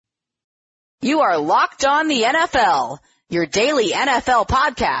You are Locked On the NFL, your daily NFL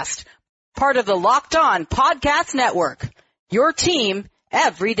podcast, part of the Locked On Podcast Network, your team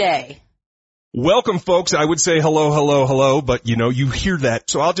every day. Welcome, folks. I would say hello, but you hear that.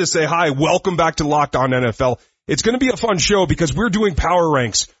 So I'll just say hi. Welcome back to Locked On NFL. It's going to be a fun show because we're doing power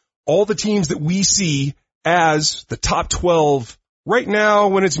ranks. All the teams that we see as the top 12 right now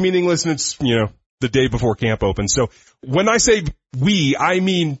when it's meaningless and it's, the day before camp opens. So when I say we, I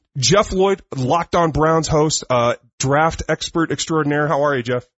mean Jeff Lloyd, Locked On Browns host, draft expert extraordinaire. How are you,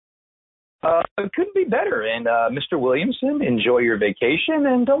 Jeff? It couldn't be better. And Mr. Williamson, enjoy your vacation,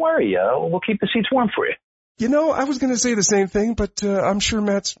 and don't worry, we'll keep the seats warm for you. I was going to say the same thing, but I'm sure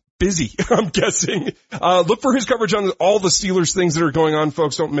Matt's busy, I'm guessing. Look for his coverage on all the Steelers things that are going on,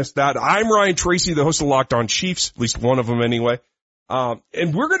 folks. Don't miss that. I'm Ryan Tracy, the host of Locked On Chiefs, at least one of them anyway.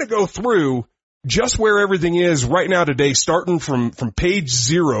 And we're going to go through just where everything is right now today, starting from page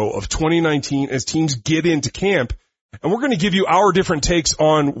 0 of 2019 as teams get into camp. And we're going to give you our different takes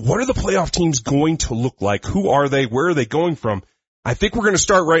on what are the playoff teams going to look like? Who are they? Where are they going from? I think we're going to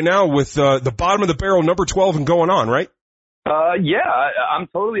start right now with the bottom of the barrel, number 12 and going on, right? Yeah, I'm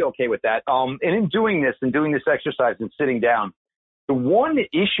totally okay with that. And in doing this exercise and sitting down, the one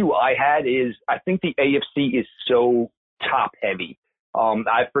issue I had is I think the AFC is so top heavy.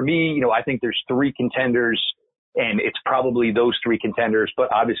 For me, I think there's 3 contenders, and it's probably those 3 contenders, but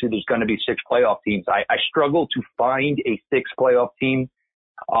obviously there's going to be 6 playoff teams. I struggle to find a 6th playoff team.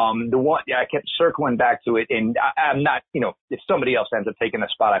 The one I kept circling back to it, and I'm not, if somebody else ends up taking that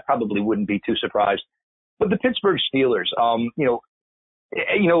spot, I probably wouldn't be too surprised. But the Pittsburgh Steelers,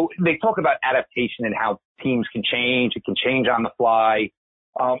 they talk about adaptation and how teams can change. It can change on the fly.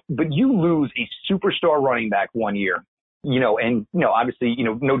 But you lose a superstar running back one year. Obviously,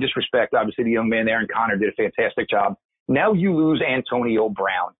 no disrespect. Obviously, the young man, Aaron Connor, did a fantastic job. Now you lose Antonio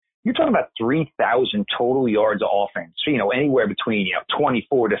Brown. You're talking about 3,000 total yards of offense. So, anywhere between,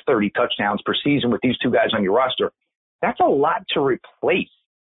 24 to 30 touchdowns per season with these 2 guys on your roster. That's a lot to replace.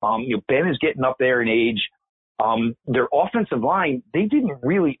 Ben is getting up there in age. Their offensive line, they didn't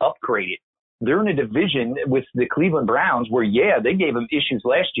really upgrade it. They're in a division with the Cleveland Browns where, they gave them issues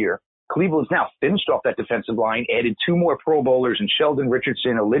last year. Cleveland's now finished off that defensive line, added 2 more Pro Bowlers in Sheldon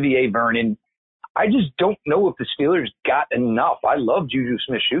Richardson, Olivier Vernon. I just don't know if the Steelers got enough. I love Juju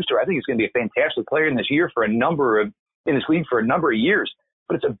Smith-Schuster. I think he's going to be a fantastic player in this league for a number of years.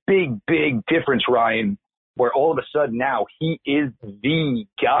 But it's a big, big difference, Ryan, where all of a sudden now he is the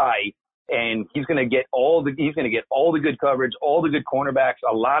guy, and he's going to get all the good coverage, all the good cornerbacks,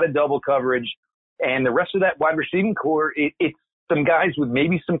 a lot of double coverage, and the rest of that wide receiving core. It's some guys with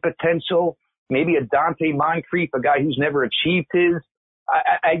maybe some potential, maybe a Dante Moncrief, a guy who's never achieved his.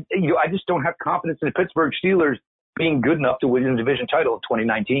 I just don't have confidence in the Pittsburgh Steelers being good enough to win the division title in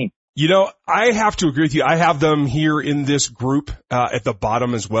 2019. I have to agree with you. I have them here in this group at the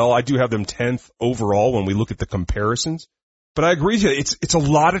bottom as well. I do have them 10th overall when we look at the comparisons. But I agree with you. It's a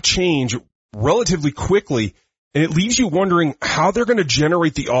lot of change relatively quickly, and it leaves you wondering how they're going to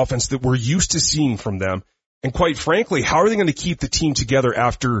generate the offense that we're used to seeing from them. And quite frankly, how are they going to keep the team together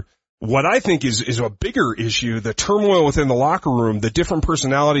after what I think is a bigger issue, the turmoil within the locker room, the different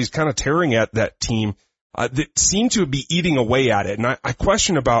personalities kind of tearing at that team that seem to be eating away at it. And I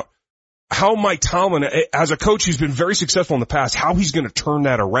question about how Mike Tomlin, as a coach who's been very successful in the past, how he's going to turn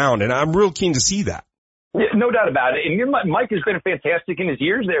that around. And I'm real keen to see that. Yeah, no doubt about it. And Mike has been fantastic in his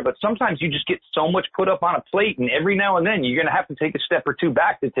years there, but sometimes you just get so much put up on a plate, and every now and then you're going to have to take a step or 2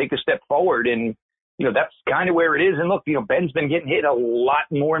 back to take a step forward. And that's kind of where it is. And look, Ben's been getting hit a lot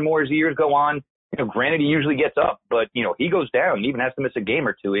more and more as the years go on. Granted, he usually gets up, but, he goes down and even has to miss a game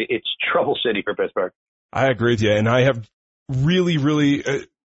or 2. It's trouble city for Pittsburgh. I agree with you. And I have really,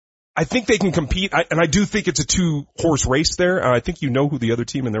 I think they can compete. And I do think it's a 2-horse race there. I think who the other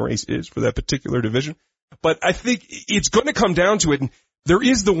team in the race is for that particular division. But I think it's going to come down to it. And there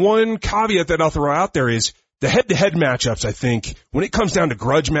is the one caveat that I'll throw out there is the head-to-head matchups. I think when it comes down to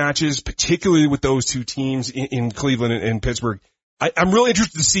grudge matches, particularly with those 2 teams in Cleveland and Pittsburgh, I'm really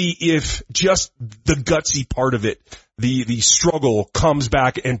interested to see if just the gutsy part of it, the struggle, comes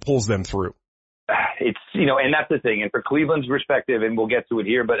back and pulls them through. It's, and that's the thing. And for Cleveland's perspective, and we'll get to it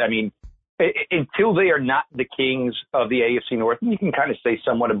here, but I mean, until they are not the kings of the AFC North, you can kind of say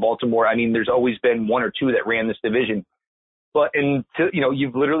somewhat of Baltimore. I mean, there's always been 1 or 2 that ran this division. But until,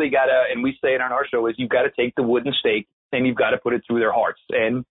 you've literally got to, and we say it on our show, is you've got to take the wooden stake and you've got to put it through their hearts.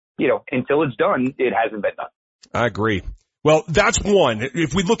 And, until it's done, it hasn't been done. I agree. Well, that's one.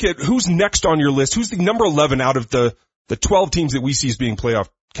 If we look at who's next on your list, who's the number 11 out of the 12 teams that we see as being playoff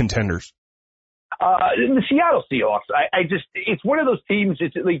contenders? The Seattle Seahawks. It's one of those teams.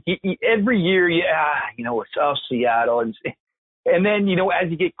 It's like every year, it's Seattle, and then as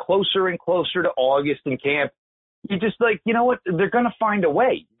you get closer and closer to August in camp, you just like, you know what, they're going to find a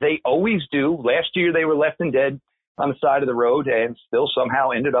way. They always do. Last year they were left and dead on the side of the road and still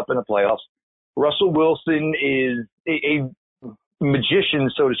somehow ended up in the playoffs. Russell Wilson is a magician,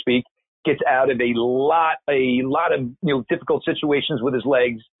 so to speak. Gets out of a lot of difficult situations with his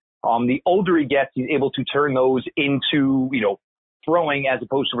legs. The older he gets, he's able to turn those into throwing as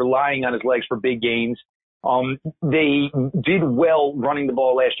opposed to relying on his legs for big gains. They did well running the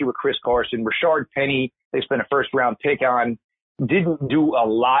ball last year with Chris Carson. Rashard Penny, they spent a first-round pick on. Didn't do a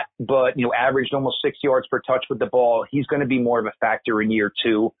lot, but averaged almost 6 yards per touch with the ball. He's going to be more of a factor in year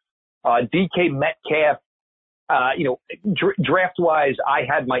two. DK Metcalf. Draft-wise, I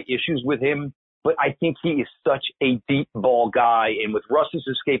had my issues with him, but I think he is such a deep ball guy. And with Russ's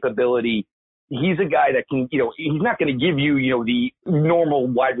escapability, he's a guy that can, he's not going to give you, the normal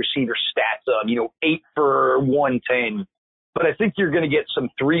wide receiver stats of, 8 for 110. But I think you're going to get some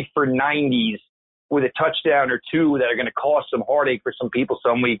 3 for 90s with a touchdown or two that are going to cause some heartache for some people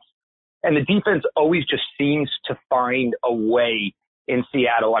some weeks. And the defense always just seems to find a way in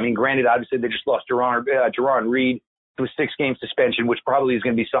Seattle. I mean, granted, obviously they just lost Jarran Reed to a 6-game suspension, which probably is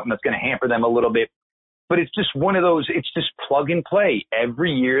going to be something that's going to hamper them a little bit. But it's just one of those, it's just plug and play.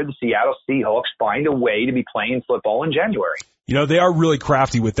 Every year, the Seattle Seahawks find a way to be playing football in January. They are really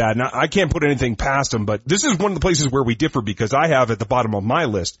crafty with that. And I can't put anything past them, but this is one of the places where we differ because I have at the bottom of my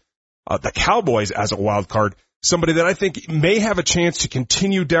list the Cowboys as a wild card, somebody that I think may have a chance to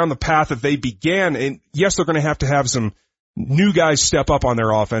continue down the path that they began. And yes, they're going to have some new guys step up on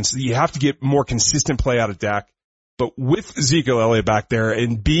their offense. You have to get more consistent play out of Dak. But with Ezekiel Elliott back there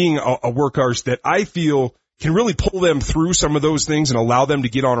and being a workhorse that I feel can really pull them through some of those things and allow them to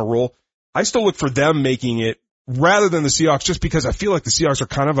get on a roll, I still look for them making it rather than the Seahawks just because I feel like the Seahawks are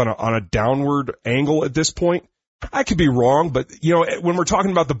kind of on a downward angle at this point. I could be wrong, but, when we're talking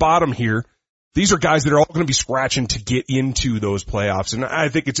about the bottom here, these are guys that are all going to be scratching to get into those playoffs. And I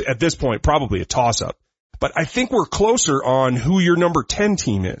think it's at this point probably a toss-up. But I think we're closer on who your number 10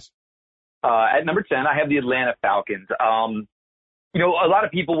 team is. At number 10, I have the Atlanta Falcons. A lot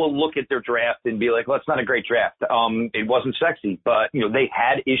of people will look at their draft and be like, well, it's not a great draft. It wasn't sexy, but, they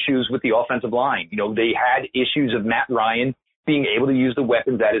had issues with the offensive line. They had issues of Matt Ryan being able to use the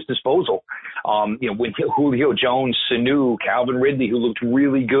weapons at his disposal. When Julio Jones, Sanu, Calvin Ridley, who looked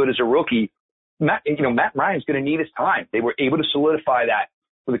really good as a rookie, Matt Ryan's going to need his time. They were able to solidify that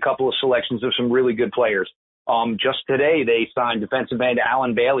with a couple of selections of some really good players. Just today, they signed defensive end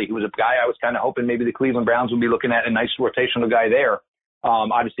Alan Bailey, who was a guy I was kind of hoping maybe the Cleveland Browns would be looking at, a nice rotational guy there.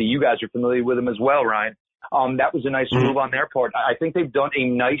 Obviously, you guys are familiar with him as well, Ryan. That was a nice move on their part. I think they've done a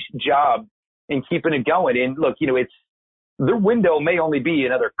nice job in keeping it going. And look, their window may only be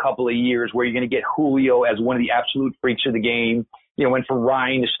another couple of years where you're going to get Julio as one of the absolute freaks of the game, and for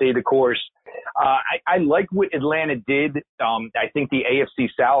Ryan to stay the course. I like what Atlanta did. I think the NFC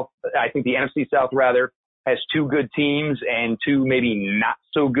South rather, has two good teams and two maybe not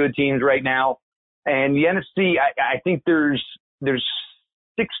so good teams right now. And the NFC, I think there's 6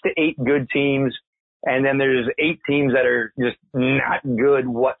 to 8 good teams, and then there's 8 teams that are just not good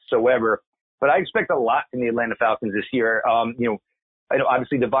whatsoever. But I expect a lot from the Atlanta Falcons this year. I know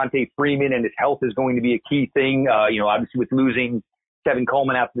obviously Devontae Freeman and his health is going to be a key thing. Obviously with losing Kevin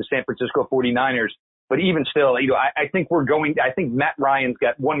Coleman out to the San Francisco 49ers. But even still, I think Matt Ryan's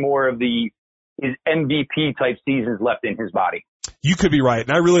got one more of his MVP type seasons left in his body. You could be right.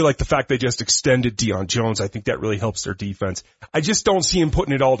 And I really like the fact they just extended Deion Jones. I think that really helps their defense. I just don't see him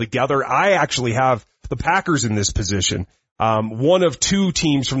putting it all together. I actually have the Packers in this position. One of 2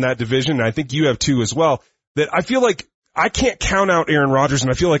 teams from that division, and I think you have 2 as well, that I feel like I can't count out Aaron Rodgers, and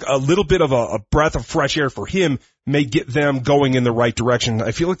I feel like a little bit of a breath of fresh air for him may get them going in the right direction.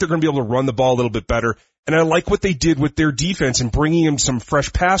 I feel like they're going to be able to run the ball a little bit better. And I like what they did with their defense and bringing in some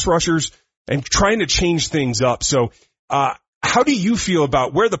fresh pass rushers and trying to change things up. So, how do you feel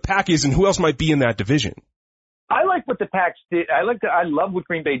about where the Pack is and who else might be in that division? I like what the Packs did. I love what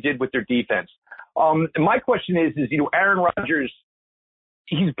Green Bay did with their defense. My question is, Aaron Rodgers,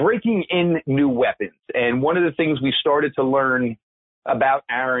 he's breaking in new weapons. And one of the things we started to learn about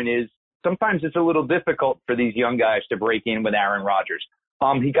Aaron is sometimes it's a little difficult for these young guys to break in with Aaron Rodgers.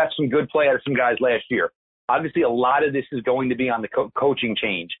 He got some good play out of some guys last year. Obviously, a lot of this is going to be on the coaching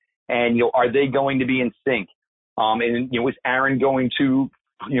change. And, are they going to be in sync? Is Aaron going to,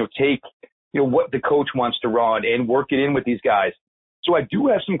 take, what the coach wants to run and work it in with these guys? So I do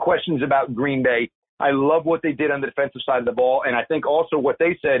have some questions about Green Bay. I love what they did on the defensive side of the ball. And I think also what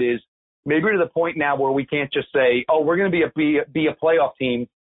they said is maybe to the point now where we can't just say, oh, we're going to be a playoff team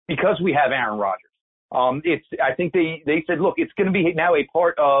because we have Aaron Rodgers. I think they said, look, it's going to be now a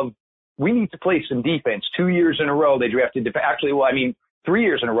part of, we need to play some defense. 2 years in a row, they drafted, 3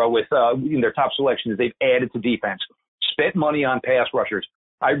 years in a row with in their top selections, they've added to defense, spent money on pass rushers.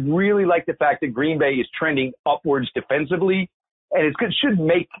 I really like the fact that Green Bay is trending upwards defensively, and it should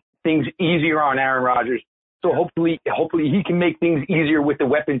make things easier on Aaron Rodgers. So hopefully he can make things easier with the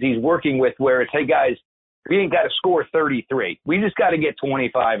weapons he's working with, where it's, hey guys, we ain't got to score 33. We just got to get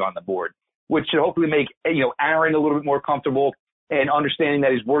 25 on the board, which should hopefully make, Aaron a little bit more comfortable and understanding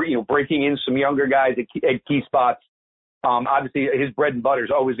that he's breaking in some younger guys at key spots. Obviously his bread and butter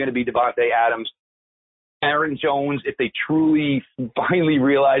is always going to be Devontae Adams. Aaron Jones, if they truly finally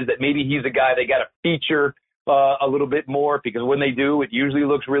realize that maybe he's a guy they got to feature a little bit more, because when they do, it usually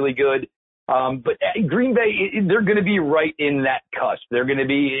looks really good. But Green Bay, they're going to be right in that cusp. They're going to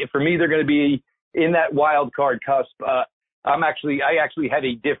be in that wild card cusp. I actually have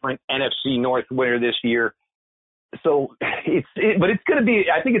a different NFC North winner this year. So but it's going to be,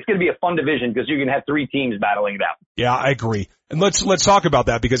 I think it's going to be a fun division because you're going to have three teams battling it out. Yeah, I agree. And let's talk about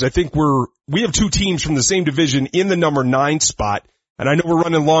that, because I think we have two teams from the same division in the number 9 spot. And I know we're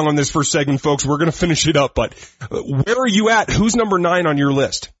running long on this first segment, folks. We're going to finish it up, but where are you at? Who's number 9 on your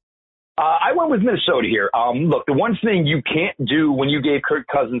list? I went with Minnesota here. Look, the one thing you can't do when you gave Kirk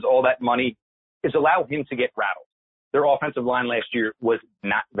Cousins all that money is allow him to get rattled. Their offensive line last year was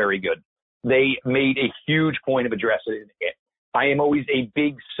not very good. They made a huge point of addressing it. I am always a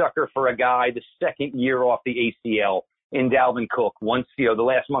big sucker for a guy the second year off the ACL in Dalvin Cook. Once, the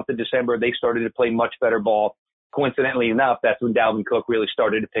last month of December, they started to play much better ball. Coincidentally enough, that's when Dalvin Cook really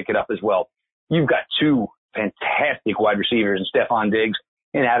started to pick it up as well. You've got two fantastic wide receivers in Stephon Diggs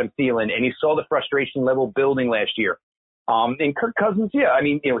and Adam Thielen, and he saw the frustration level building last year. And Kirk Cousins, he's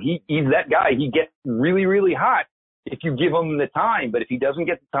that guy. He gets really, really hot if you give him the time. But if he doesn't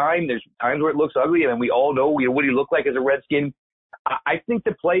get the time, there's times where it looks ugly, and we all know what he looked like as a Redskin. I think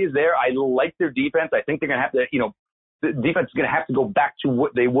the play is there. I like their defense. I think they're going to have to, the defense is going to have to go back to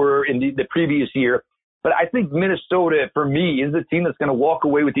what they were in the previous year. But I think Minnesota, for me, is the team that's going to walk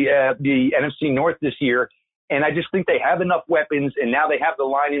away with the NFC North this year. And I just think they have enough weapons, and now they have the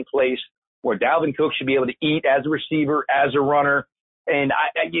line in place where Dalvin Cook should be able to eat as a receiver, as a runner. And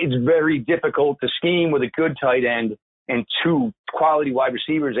it's very difficult to scheme with a good tight end and two quality wide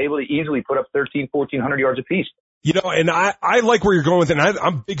receivers able to easily put up 1,400 yards apiece. And I like where you're going with it. And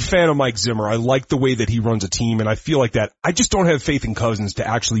I'm a big fan of Mike Zimmer. I like the way that he runs a team, and I feel like that. I just don't have faith in Cousins to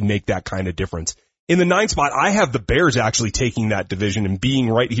actually make that kind of difference. In the 9th spot, I have the Bears actually taking that division and being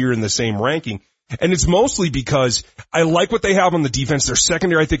right here in the same ranking. And it's mostly because I like what they have on the defense. Their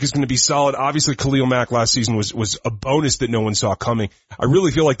secondary, I think, is going to be solid. Obviously, Khalil Mack last season was a bonus that no one saw coming. I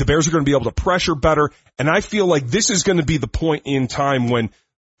really feel like the Bears are going to be able to pressure better. And I feel like this is going to be the point in time when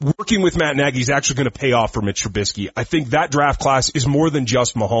working with Matt Nagy is actually going to pay off for Mitch Trubisky. I think that draft class is more than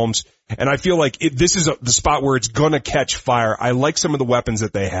just Mahomes. And I feel like this is the spot where it's going to catch fire. I like some of the weapons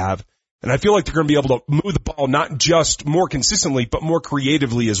that they have. And I feel like they're going to be able to move the ball not just more consistently, but more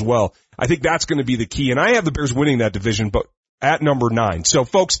creatively as well. I think that's going to be the key. And I have the Bears winning that division, but at number 9. So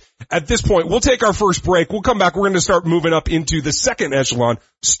folks, at this point, we'll take our first break. We'll come back. We're going to start moving up into the second echelon,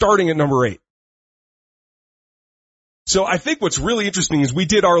 starting at number 8. So I think what's really interesting is we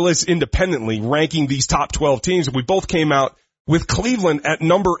did our list independently, ranking these top 12 teams, and we both came out with Cleveland at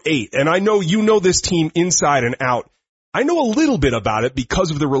number 8. And I know you know this team inside and out. I know a little bit about it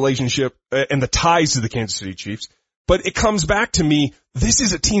because of the relationship and the ties to the Kansas City Chiefs, but it comes back to me, this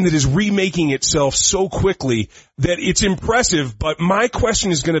is a team that is remaking itself so quickly that it's impressive, but my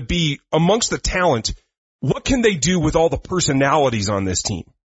question is going to be, amongst the talent, what can they do with all the personalities on this team?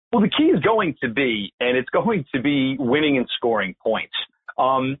 Well, the key is going to be, and it's going to be winning and scoring points.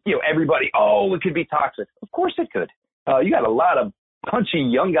 Everybody, it could be toxic. Of course it could. You got a lot of punchy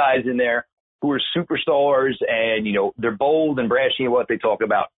young guys in there who are superstars, and, they're bold and brashy in what they talk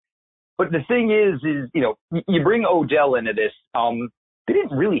about. But the thing is, you bring Odell into this. They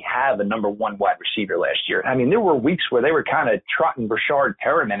didn't really have a number 1 wide receiver last year. I mean, there were weeks where they were kind of trotting Brashard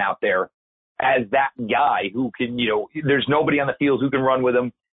Perriman out there as that guy who can, there's nobody on the field who can run with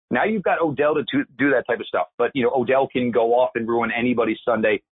him. Now you've got Odell to do that type of stuff. But, Odell can go off and ruin anybody's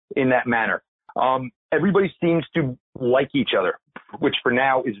Sunday in that manner. Everybody seems to like each other, which for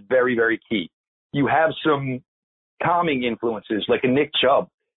now is very, very key. You have some calming influences like a Nick Chubb.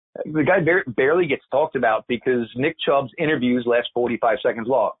 The guy barely gets talked about because Nick Chubb's interviews last 45 seconds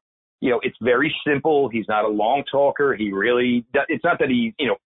long. It's very simple. He's not a long talker. It's not that he,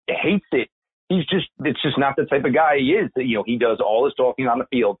 hates it. It's just not the type of guy he is. He does all his talking on the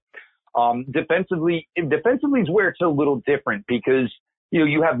field. Defensively is where it's a little different because,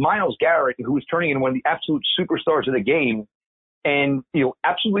 you have Myles Garrett, who is turning into one of the absolute superstars of the game and,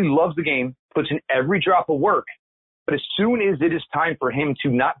 absolutely loves the game, puts in every drop of work. But as soon as it is time for him to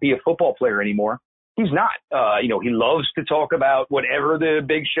not be a football player anymore, he's not. He loves to talk about whatever the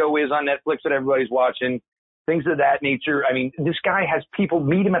big show is on Netflix that everybody's watching, things of that nature. I mean, this guy has people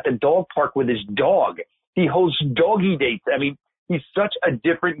meet him at the dog park with his dog. He hosts doggy dates. I mean, he's such a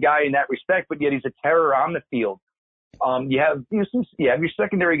different guy in that respect, but yet he's a terror on the field. You have your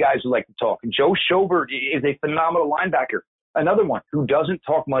secondary guys who like to talk. Joe Schobert is a phenomenal linebacker. Another one who doesn't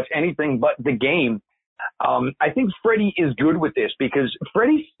talk much anything but the game. I think Freddie is good with this because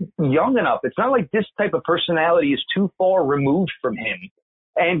Freddie's young enough. It's not like this type of personality is too far removed from him.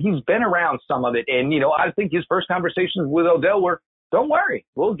 And he's been around some of it. And, I think his first conversations with Odell were, don't worry,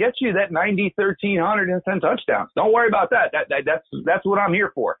 we'll get you that 90, 1,300 and 10 touchdowns. Don't worry about that. That's what I'm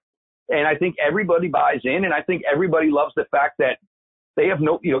here for. And I think everybody buys in, and I think everybody loves the fact that they have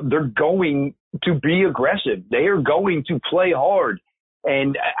they're going to be aggressive. They are going to play hard.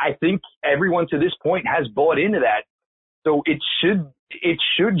 And I think everyone to this point has bought into that. So it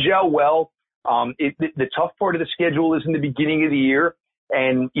should gel well. The tough part of the schedule is in the beginning of the year,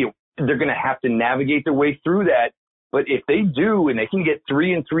 and they're going to have to navigate their way through that. But if they do, and they can get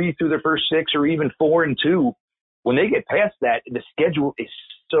 3-3 through their first 6, or even 4-2, when they get past that, the schedule is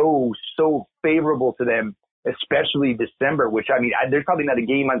so favorable to them, especially December. Which there's probably not a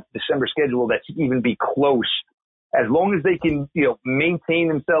game on December schedule that's even be close. As long as they can, maintain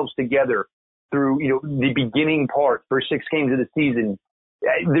themselves together through, the beginning part, first 6 games of the season,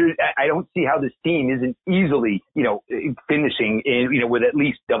 I don't see how this team isn't easily, finishing in, with at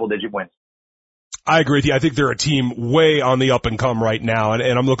least double-digit wins. I agree with you. I think they're a team way on the up and come right now, and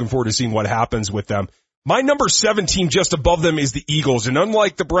I'm looking forward to seeing what happens with them. My number 7 team just above them is the Eagles, and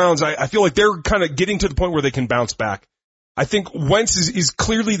unlike the Browns, I feel like they're kind of getting to the point where they can bounce back. I think Wentz is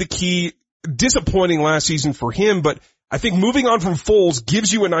clearly the key. Disappointing last season for him, but I think moving on from Foles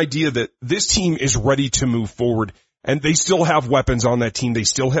gives you an idea that this team is ready to move forward, and they still have weapons on that team. They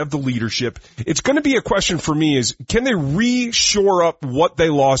still have the leadership. It's going to be a question for me is, can they re-shore up what they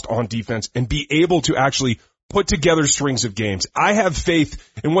lost on defense and be able to actually put together strings of games? I have faith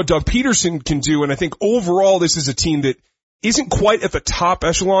in what Doug Peterson can do, and I think overall this is a team that isn't quite at the top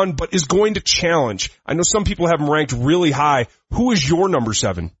echelon, but is going to challenge. I know some people have them ranked really high. Who is your number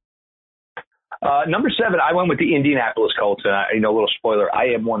 7? Number 7, I went with the Indianapolis Colts. A little spoiler,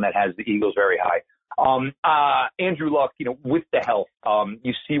 I am one that has the Eagles very high. Andrew Luck, with the health,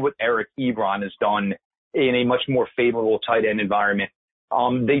 you see what Eric Ebron has done in a much more favorable tight end environment.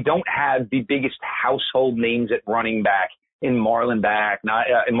 They don't have the biggest household names at running back in Marlon Mack,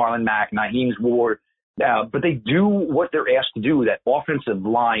 Naheem Ward, but they do what they're asked to do. That offensive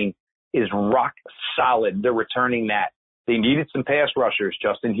line is rock solid. They're returning that. They needed some pass rushers.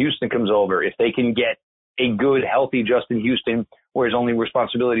 Justin Houston comes over. If they can get a good, healthy Justin Houston, where his only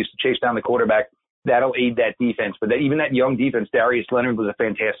responsibility is to chase down the quarterback, that'll aid that defense. But even that young defense, Darius Leonard was a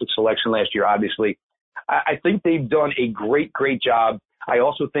fantastic selection last year, obviously. I think they've done a great job. I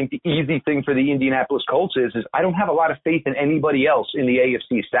also think the easy thing for the Indianapolis Colts is I don't have a lot of faith in anybody else in the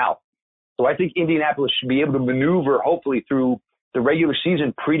AFC South. So I think Indianapolis should be able to maneuver, hopefully, through the regular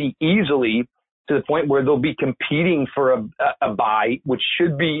season pretty easily, to the point where they'll be competing for a bye, which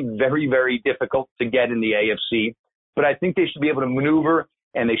should be very, very difficult to get in the AFC. But I think they should be able to maneuver,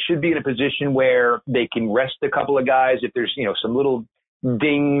 and they should be in a position where they can rest a couple of guys if there's, some little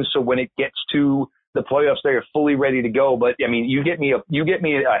dings. So when it gets to the playoffs, they are fully ready to go. But you get me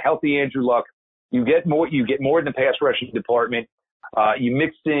a healthy Andrew Luck. You get more in the pass rushing department. You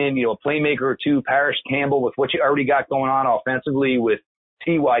mix in, a playmaker or two, Paris Campbell, with what you already got going on offensively with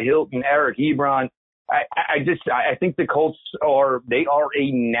T.Y. Hilton, Eric Ebron. I think the Colts are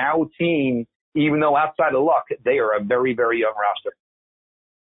a now team, even though outside of Luck, they are a very, very young roster.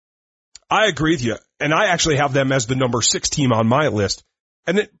 I agree with you. And I actually have them as the number 6 team on my list.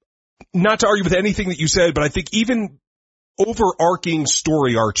 And not to argue with anything that you said, but I think even overarching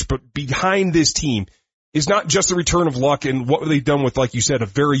story arch, but behind this team is not just the return of Luck and what they've done with, like you said, a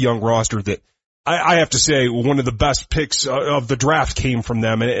very young roster that I have to say one of the best picks of the draft came from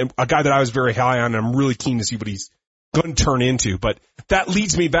them, and a guy that I was very high on, and I'm really keen to see what he's going to turn into. But that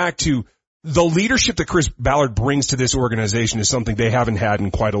leads me back to the leadership that Chris Ballard brings to this organization is something they haven't had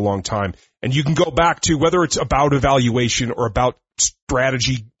in quite a long time. And you can go back to whether it's about evaluation or about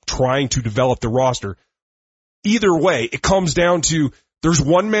strategy trying to develop the roster. Either way, it comes down to There's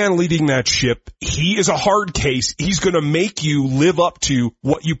one man leading that ship. He is a hard case. He's going to make you live up to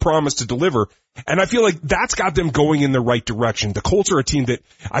what you promised to deliver. And I feel like that's got them going in the right direction. The Colts are a team that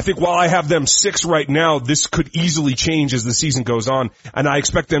I think while I have them 6 right now, this could easily change as the season goes on. And I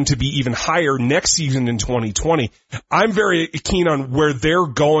expect them to be even higher next season in 2020. I'm very keen on where they're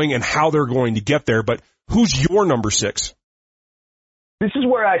going and how they're going to get there. But who's your number 6? This is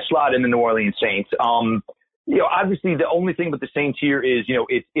where I slot in the New Orleans Saints. Obviously the only thing with the Saints here is,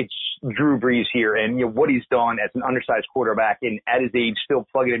 it's Drew Brees here and, what he's done as an undersized quarterback and at his age still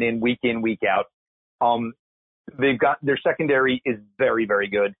plugging it in, week out. They've got their secondary is very, very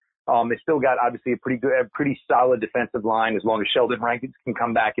good. They still got obviously a pretty solid defensive line as long as Sheldon Rankins can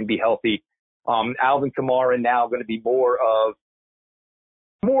come back and be healthy. Alvin Kamara now going to be more of,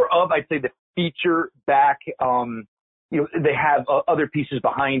 I'd say, the feature back. They have other pieces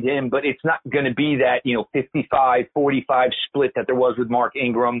behind him, but it's not going to be that, 55-45 split that there was with Mark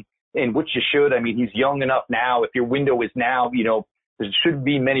Ingram, and which you should. I mean, he's young enough now. If your window is now, there shouldn't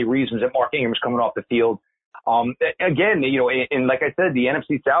be many reasons that Mark Ingram's coming off the field. Again, and like I said, the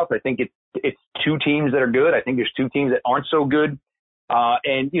NFC South, I think it's 2 teams that are good. I think there's 2 teams that aren't so good.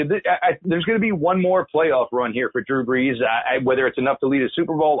 There's going to be one more playoff run here for Drew Brees. Whether it's enough to lead a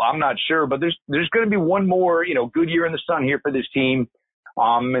Super Bowl, I'm not sure, but there's going to be one more, good year in the sun here for this team.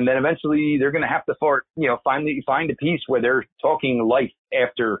 And then eventually they're going to have to finally find a piece where they're talking life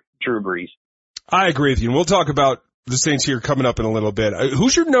after Drew Brees. I agree with you. And we'll talk about the Saints here coming up in a little bit.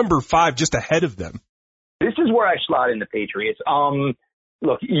 Who's your number 5 just ahead of them? This is where I slot in the Patriots.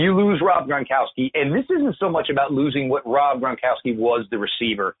 Look, you lose Rob Gronkowski, and this isn't so much about losing what Rob Gronkowski was, the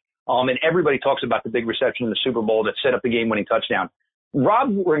receiver. And everybody talks about the big reception in the Super Bowl that set up the game-winning touchdown. Rob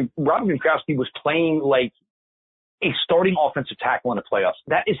Gronkowski was playing like a starting offensive tackle in the playoffs.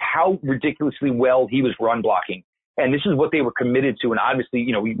 That is how ridiculously well he was run blocking. And this is what they were committed to. And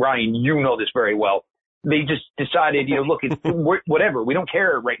obviously, Ryan, you know this very well. They just decided, look, whatever. We don't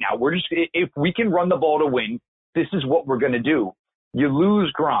care right now. If we can run the ball to win, this is what we're going to do. You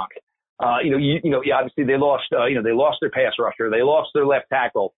lose Gronk. Obviously they lost, they lost their pass rusher. They lost their left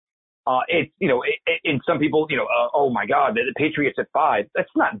tackle. And some people, oh my God, the Patriots at 5. That's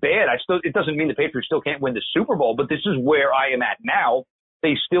not bad. It doesn't mean the Patriots still can't win the Super Bowl, but this is where I am at now.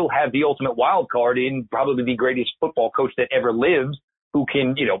 They still have the ultimate wild card in probably the greatest football coach that ever lived, who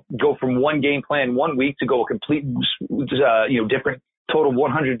can, go from one game plan one week to go a complete, different total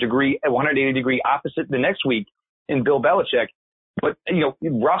 180 degree opposite the next week in Bill Belichick. But,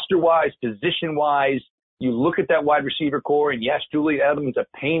 roster-wise, position-wise, you look at that wide receiver core, and yes, Julian Edelman's a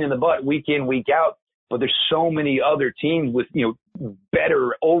pain in the butt week in, week out, but there's so many other teams with,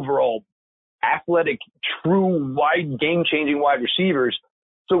 better overall athletic, true, wide, game-changing wide receivers.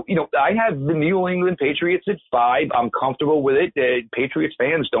 So, I have the New England Patriots at 5. I'm comfortable with it. Patriots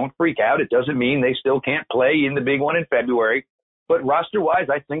fans, don't freak out. It doesn't mean they still can't play in the big one in February. But roster-wise,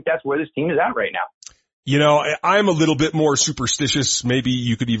 I think that's where this team is at right now. I'm a little bit more superstitious. Maybe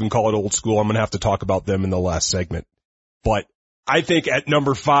you could even call it old school. I'm going to have to talk about them in the last segment. But I think at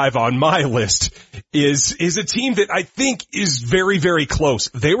number 5 on my list is a team that I think is very, very close.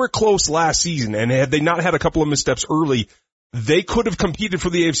 They were close last season, and had they not had a couple of missteps early, they could have competed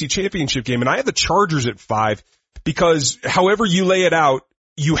for the AFC Championship game. And I have the Chargers at 5 because however you lay it out,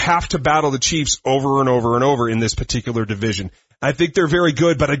 you have to battle the Chiefs over and over and over in this particular division. I think they're very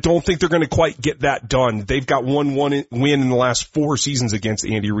good, but I don't think they're going to quite get that done. They've got one win in the last 4 seasons against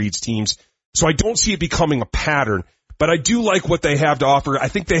Andy Reid's teams. So I don't see it becoming a pattern, but I do like what they have to offer. I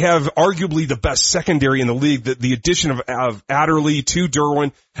think they have arguably the best secondary in the league. The addition of Adderley to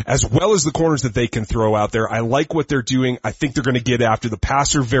Derwin, as well as the corners that they can throw out there. I like what they're doing. I think they're going to get after the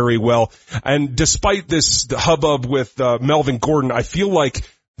passer very well. And despite the hubbub with Melvin Gordon, I feel like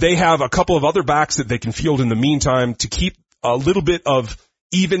they have a couple of other backs that they can field in the meantime to keep a little bit of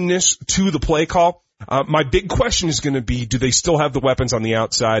evenness to the play call. My big question is going to be, do they still have the weapons on the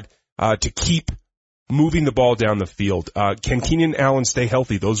outside to keep moving the ball down the field? Can Keenan Allen stay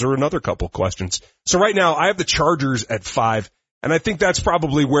healthy? Those are another couple questions. So right now, I have the Chargers at 5, and I think that's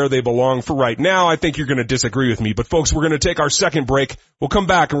probably where they belong for right now. I think you're going to disagree with me, but folks, we're going to take our second break. We'll come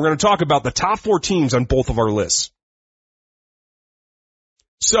back, and we're going to talk about the top 4 teams on both of our lists.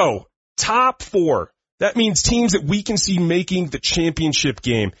 So, top 4. That means teams that we can see making the championship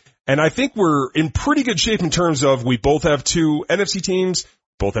game. And I think we're in pretty good shape in terms of we both have 2 NFC teams,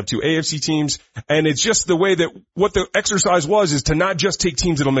 both have 2 AFC teams, and it's just the way that what the exercise was is to not just take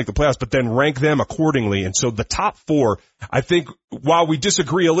teams that'll make the playoffs, but then rank them accordingly. And so the top 4, I think, while we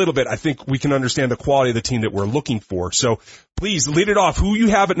disagree a little bit, I think we can understand the quality of the team that we're looking for. So please lead it off. Who you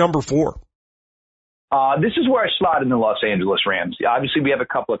have at number 4? This is where I slot in the Los Angeles Rams. Obviously, we have a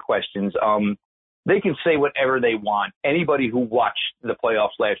couple of questions. They can say whatever they want. Anybody who watched the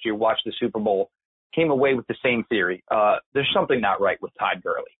playoffs last year, watched the Super Bowl, came away with the same theory. There's something not right with Todd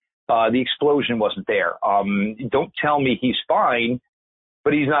Gurley. The explosion wasn't there. Don't tell me he's fine,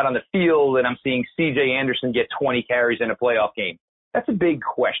 but he's not on the field, and I'm seeing C.J. Anderson get 20 carries in a playoff game. That's a big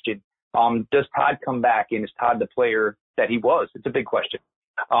question. Does Todd come back, and is Todd the player that he was? It's a big question.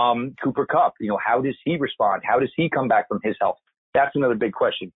 Cooper Kupp, how does he respond? How does he come back from his health? That's another big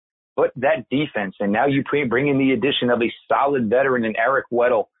question. But that defense, and now you bring in the addition of a solid veteran in Eric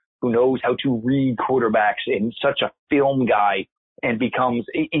Weddle, who knows how to read quarterbacks and such a film guy, and becomes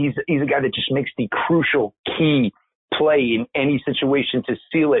he's a guy that just makes the crucial key play in any situation to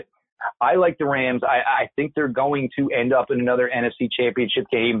seal it. I like the Rams. I think they're going to end up in another NFC Championship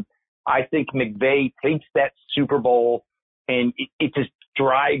game. I think McVay takes that Super Bowl, and it just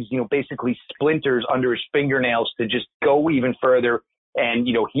drives, basically splinters under his fingernails to just go even further. And,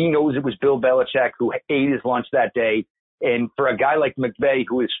 he knows it was Bill Belichick who ate his lunch that day. And for a guy like McVay,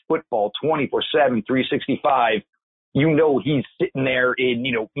 who is football 24/7, 365, he's sitting there in,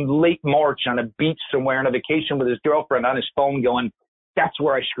 late March on a beach somewhere on a vacation with his girlfriend on his phone going, that's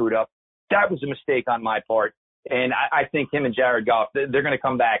where I screwed up. That was a mistake on my part. And I think him and Jared Goff, they're going to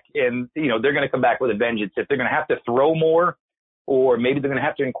come back, and, they're going to come back with a vengeance. If they're going to have to throw more, or maybe they're going to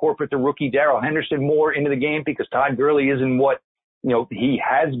have to incorporate the rookie Darrell Henderson more into the game because Todd Gurley isn't what, he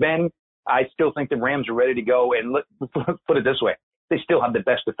has been, I still think the Rams are ready to go. And let's put it this way. They still have the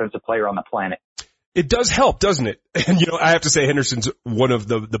best defensive player on the planet. It does help, doesn't it? And, I have to say Henderson's one of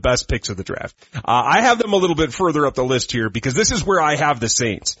the best picks of the draft. I have them a little bit further up the list here because this is where I have the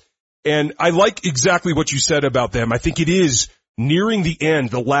Saints. And I like exactly what you said about them. I think it is nearing the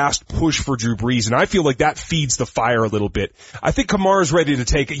end, the last push for Drew Brees, and I feel like that feeds the fire a little bit. I think Kamara's ready to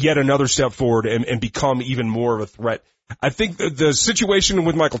take yet another step forward and become even more of a threat. I think the situation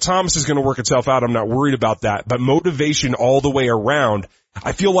with Michael Thomas is going to work itself out. I'm not worried about that. But motivation all the way around,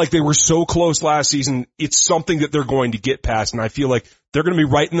 I feel like they were so close last season. It's something that they're going to get past, and I feel like they're going to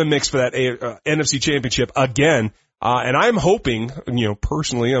be right in the mix for that NFC Championship again. And I'm hoping,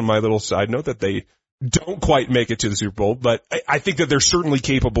 personally on my little side note, that they don't quite make it to the Super Bowl, but I think that they're certainly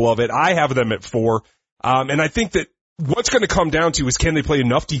capable of it. I have them at 4. And I think that what's going to come down to is can they play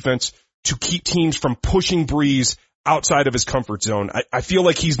enough defense to keep teams from pushing Brees outside of his comfort zone. I feel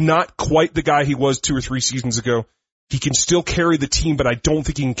like he's not quite the guy he was 2 or 3 seasons ago. He can still carry the team, but I don't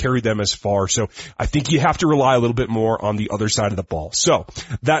think he can carry them as far. So I think you have to rely a little bit more on the other side of the ball. So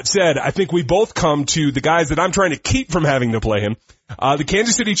that said, I think we both come to the guys that I'm trying to keep from having to play him. The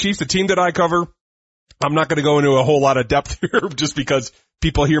Kansas City Chiefs, the team that I cover. I'm not going to go into a whole lot of depth here just because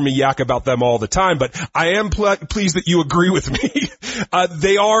people hear me yak about them all the time, but I am pleased that you agree with me.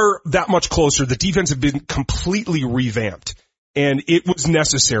 They are that much closer. The defense have been completely revamped, and it was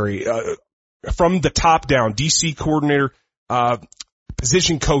necessary. From the top down, DC coordinator,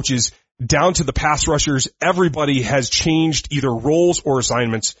 position coaches, down to the pass rushers, everybody has changed either roles or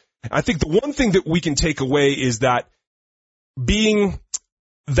assignments. I think the one thing that we can take away is that being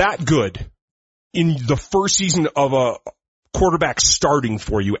that good in the first season of a quarterback starting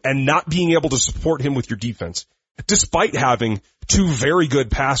for you and not being able to support him with your defense, despite having 2 very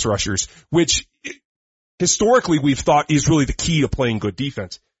good pass rushers, which historically we've thought is really the key to playing good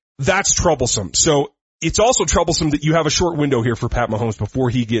defense. That's troublesome. So it's also troublesome that you have a short window here for Pat Mahomes before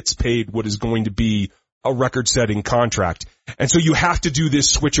he gets paid what is going to be a record-setting contract. And so you have to do this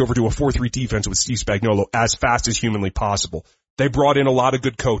switch over to a 4-3 defense with Steve Spagnuolo as fast as humanly possible. They brought in a lot of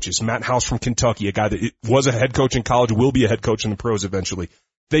good coaches. Matt House from Kentucky, a guy that was a head coach in college, will be a head coach in the pros eventually.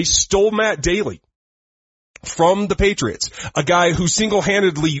 They stole Matt Daly from the Patriots, a guy who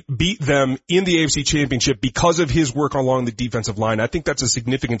single-handedly beat them in the AFC Championship because of his work along the defensive line. I think that's a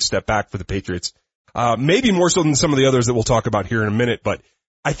significant step back for the Patriots. Maybe more so than some of the others that we'll talk about here in a minute, but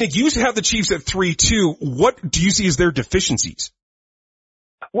I think you have the Chiefs at 3-2. What do you see as their deficiencies?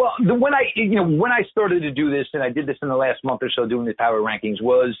 Well, when I started to do this, and I did this in the last month or so doing the power rankings,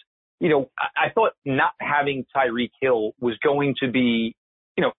 was, I thought not having Tyreek Hill was going to be,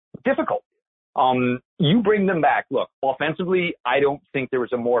 difficult. You bring them back. Look, offensively, I don't think there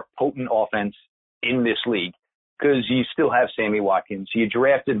was a more potent offense in this league because you still have Sammy Watkins. You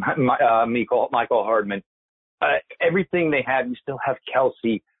drafted Michael Hardman. Everything they have, you still have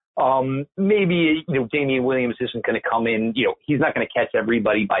Kelsey. Maybe, Damian Williams isn't going to come in. He's not going to catch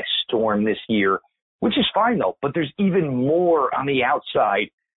everybody by storm this year, which is fine though. But there's even more on the outside.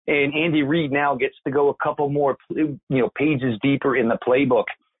 And Andy Reid now gets to go a couple more, pages deeper in the playbook.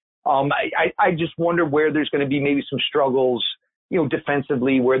 I just wonder where there's going to be maybe some struggles,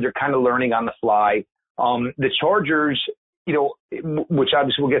 defensively, where they're kind of learning on the fly. The Chargers, you know, which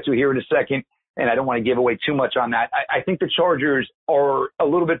obviously we'll get to here in a second, and I don't want to give away too much on that. I think the Chargers are a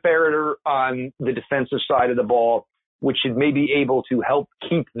little bit better on the defensive side of the ball, which should maybe able to help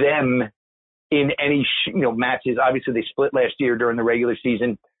keep them in any, matches. Obviously, they split last year during the regular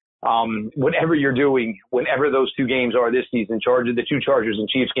season. Whatever you're doing, whenever those two games are this season, the two Chargers and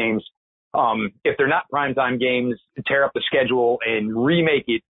Chiefs games, if they're not primetime games, tear up the schedule and remake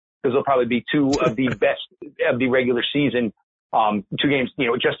it, because they'll probably be two of the best of the regular season. Two games,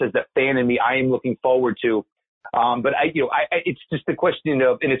 just as the fan in me, I am looking forward to. But it's just the question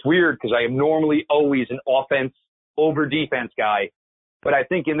of, and it's weird because I am normally always an offense over defense guy. But I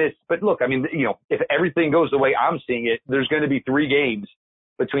think but look, I mean, if everything goes the way I'm seeing it, there's going to be 3 games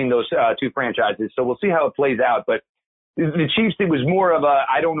between those two franchises. So we'll see how it plays out. But the Chiefs, it was more of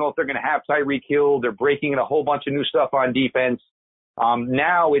I don't know if they're going to have Tyreek Hill. They're breaking in a whole bunch of new stuff on defense.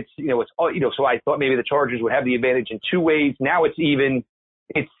 Now it's so I thought maybe the Chargers would have the advantage in 2 ways. Now it's even.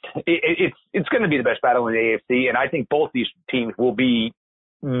 It's going to be the best battle in the AFC, and I think both these teams will be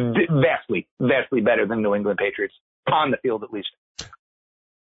vastly better than New England Patriots on the field, at least.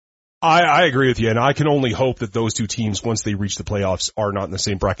 I agree with you, and I can only hope that those two teams, once they reach the playoffs, are not in the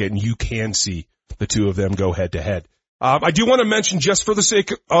same bracket, and you can see the two of them go head to head. I do want to mention, just for the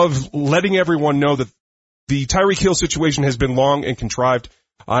sake of letting everyone know, that the Tyreek Hill situation has been long and contrived,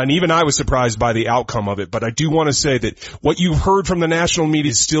 and even I was surprised by the outcome of it. But I do want to say that what you've heard from the national media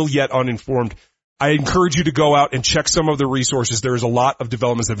is still yet uninformed. I encourage you to go out and check some of the resources. There is a lot of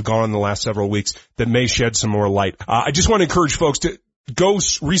developments that have gone on in the last several weeks that may shed some more light. I just want to encourage folks to go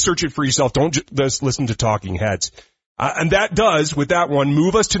research it for yourself. Don't just listen to talking heads. And that does, with that one,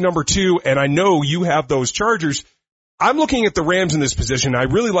 move us to number 2. And I know you have those Chargers. I'm looking at the Rams in this position. I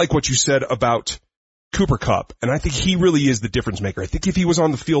really like what you said about Cooper Kupp, and I think he really is the difference maker. I think if he was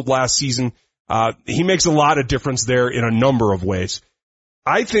on the field last season, he makes a lot of difference there in a number of ways.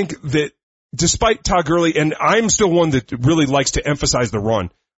 I think that despite Todd Gurley, and I'm still one that really likes to emphasize the run,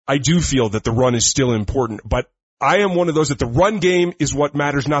 I do feel that the run is still important, but I am one of those that the run game is what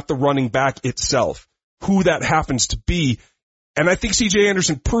matters, not the running back itself, who that happens to be. And I think C.J.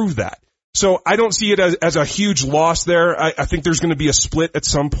 Anderson proved that. So I don't see it as a huge loss there. I think there's going to be a split at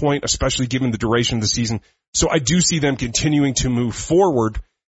some point, especially given the duration of the season. So I do see them continuing to move forward.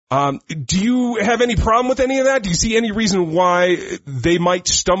 Do you have any problem with any of that? Do you see any reason why they might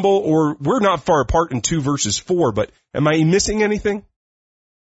stumble? Or we're not far apart in 2 versus 4, but am I missing anything?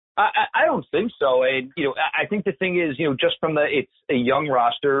 I don't think so. And, I think the thing is, just from it's a young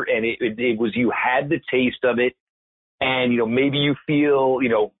roster, and it was, you had the taste of it. And, maybe you feel,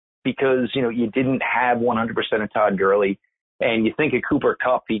 because, you didn't have 100% of Todd Gurley, and you think of Cooper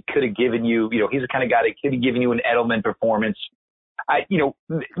Kupp, he could have given you, he's the kind of guy that could have given you an Edelman performance.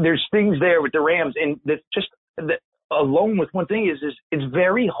 There's things there with the Rams, and that's just alone with one thing is it's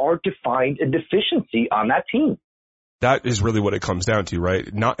very hard to find a deficiency on that team. That is really what it comes down to,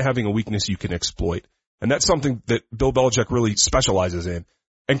 right? Not having a weakness you can exploit. And that's something that Bill Belichick really specializes in.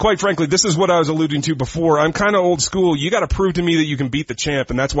 And quite frankly, this is what I was alluding to before. I'm kind of old school. You got to prove to me that you can beat the champ.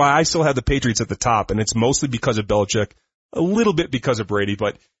 And that's why I still have the Patriots at the top. And it's mostly because of Belichick, a little bit because of Brady.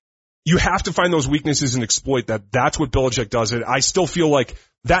 But you have to find those weaknesses and exploit that. That's what Belichick does. And I still feel like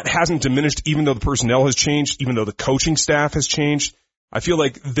that hasn't diminished, even though the personnel has changed, even though the coaching staff has changed. I feel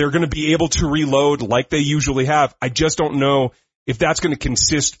like they're going to be able to reload like they usually have. I just don't know if that's going to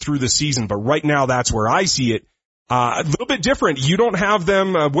consist through the season. But right now, that's where I see it. A little bit different. You don't have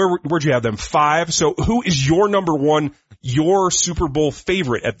them. Where'd you have them? 5. So who is your number 1, your Super Bowl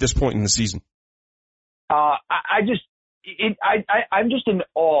favorite at this point in the season? I'm just in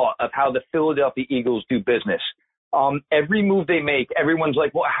awe of how the Philadelphia Eagles do business. Every move they make, everyone's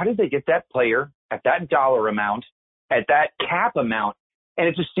like, well, how did they get that player at that dollar amount, at that cap amount? And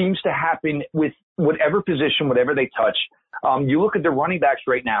it just seems to happen with whatever position, whatever they touch. You look at the running backs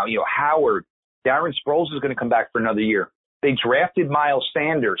right now, Howard, Darren Sproles is going to come back for another year. They drafted Miles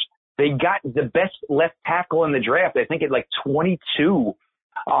Sanders. They got the best left tackle in the draft, I think at like 22.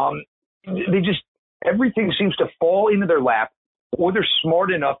 Everything seems to fall into their lap, or they're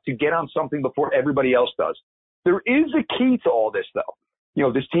smart enough to get on something before everybody else does. There is a key to all this,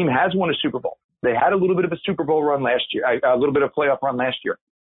 though. This team has won a Super Bowl. They had a little bit of a Super Bowl run last year, a little bit of playoff run last year.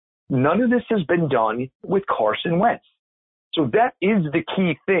 None of this has been done with Carson Wentz. So that is the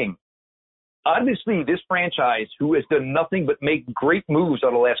key thing. Obviously, this franchise, who has done nothing but make great moves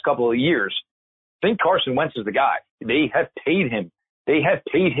over the last couple of years, think Carson Wentz is the guy. They have paid him. They have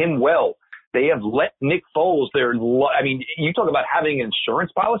paid him well. They have let Nick Foles you talk about having an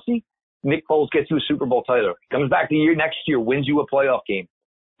insurance policy. Nick Foles gets you a Super Bowl title. Comes back next year, wins you a playoff game.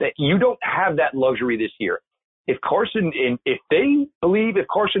 that you don't have that luxury this year. If they believe if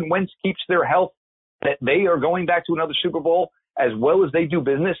Carson Wentz keeps their health, that they are going back to another Super Bowl as well as they do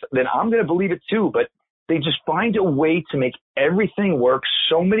business, then I'm going to believe it too. But they just find a way to make everything work.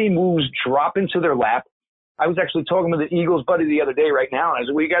 So many moves drop into their lap. I was actually talking with an Eagles buddy the other day right now, and I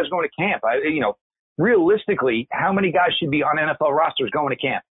said, well, you guys going to camp? Realistically, how many guys should be on NFL rosters going to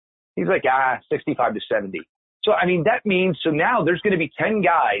camp? He's like, 65 to 70. So, I mean, that means, so now there's going to be 10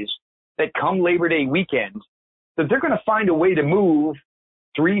 guys that come Labor Day weekend that they're going to find a way to move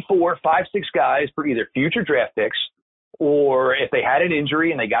 3, 4, 5, 6 guys for either future draft picks, or if they had an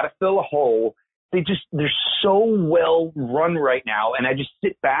injury and they got to fill a hole. They're so well run right now. And I just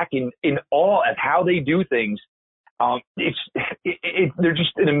sit back in awe at how they do things. They're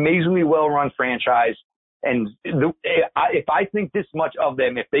just an amazingly well run franchise. And if I think this much of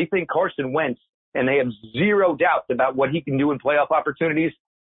them, if they think Carson Wentz and they have zero doubts about what he can do in playoff opportunities,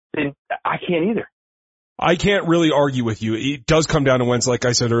 then I can't either. I can't really argue with you. It does come down to Wentz, like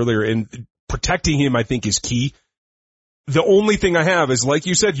I said earlier, and protecting him, I think, is key. The only thing I have is, like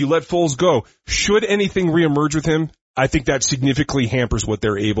you said, you let Foles go. Should anything reemerge with him, I think that significantly hampers what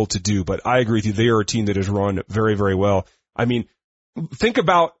they're able to do. But I agree with you. They are a team that has run very, very well. I mean, think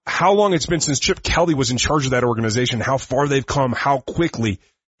about how long it's been since Chip Kelly was in charge of that organization, how far they've come, how quickly.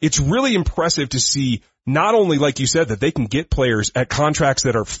 It's really impressive to see not only, like you said, that they can get players at contracts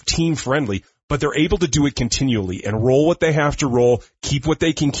that are team friendly, but they're able to do it continually and roll what they have to roll, keep what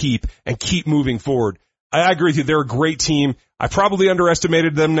they can keep, and keep moving forward. I agree with you. They're a great team. I probably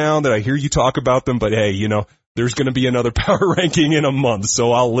underestimated them now that I hear you talk about them, but hey, there's going to be another power ranking in a month,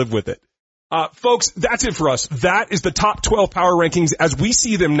 so I'll live with it. Folks, that's it for us. That is the top 12 power rankings as we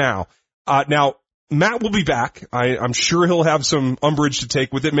see them now. Now, Matt will be back. I'm sure he'll have some umbrage to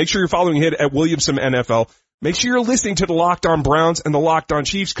take with it. Make sure you're following him at Williamson NFL. Make sure you're listening to the Locked On Browns and the Locked On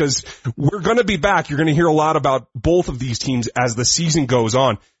Chiefs, because we're going to be back. You're going to hear a lot about both of these teams as the season goes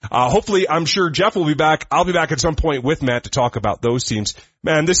on. Hopefully, I'm sure Jeff will be back. I'll be back at some point with Matt to talk about those teams.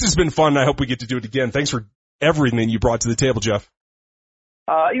 Man, this has been fun. I hope we get to do it again. Thanks for everything you brought to the table, Jeff.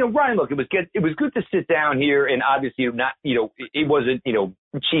 Ryan, look, it was good to sit down here and obviously it wasn't,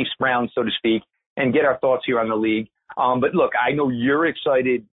 Chiefs Browns, so to speak, and get our thoughts here on the league. But look, I know you're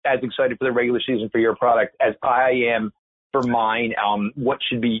excited for the regular season for your product as I am for mine. What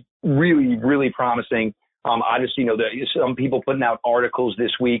should be really, really promising. Obviously, some people putting out articles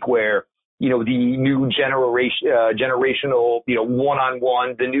this week where, the new generational,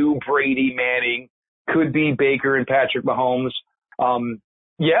 one-on-one, the new Brady Manning could be Baker and Patrick Mahomes.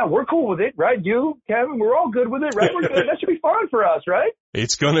 Yeah, we're cool with it, right? You, Kevin, we're all good with it, right? We're good. That should be fun for us, right?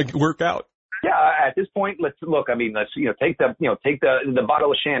 It's going to work out. Yeah, at this point, let's take the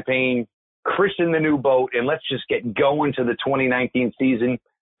bottle of champagne, christen the new boat, and let's just get going to the 2019 season,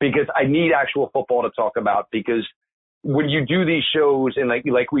 because I need actual football to talk about. Because when you do these shows and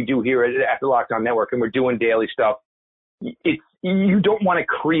like we do here at the Locked On Network, and we're doing daily stuff, you don't want to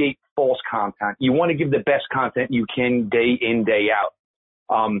create false content. You want to give the best content you can day in, day out.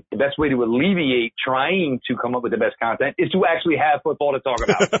 The best way to alleviate trying to come up with the best content is to actually have football to talk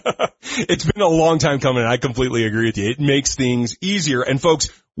about. It's been a long time coming, and I completely agree with you. It makes things easier. And folks,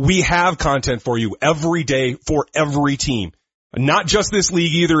 we have content for you every day for every team. Not just this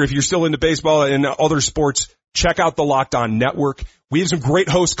league either. If you're still into baseball and other sports, check out the Locked On Network. We have some great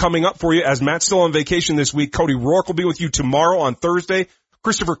hosts coming up for you. As Matt's still on vacation this week, Cody Rourke will be with you tomorrow on Thursday.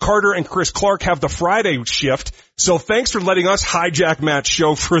 Christopher Carter and Chris Clark have the Friday shift. So thanks for letting us hijack Matt's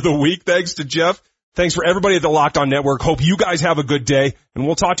show for the week. Thanks to Jeff. Thanks for everybody at the Locked On Network. Hope you guys have a good day, and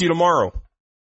we'll talk to you tomorrow.